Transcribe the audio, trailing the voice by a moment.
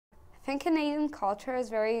think Canadian culture is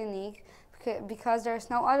very unique because there's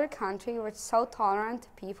no other country which is so tolerant to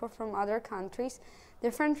people from other countries,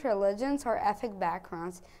 different religions or ethnic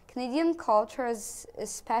backgrounds. Canadian culture is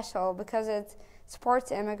special because it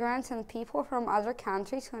supports immigrants and people from other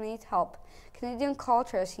countries who need help. Canadian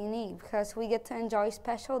culture is unique because we get to enjoy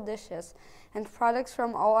special dishes and products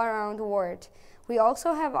from all around the world. We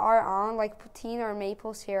also have our own, like poutine or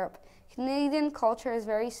maple syrup. Canadian culture is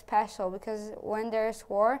very special because when there's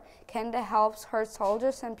war, Canada helps hurt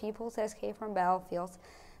soldiers and people to escape from battlefields.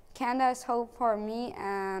 Canada is hope for me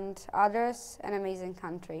and others, an amazing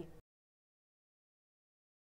country.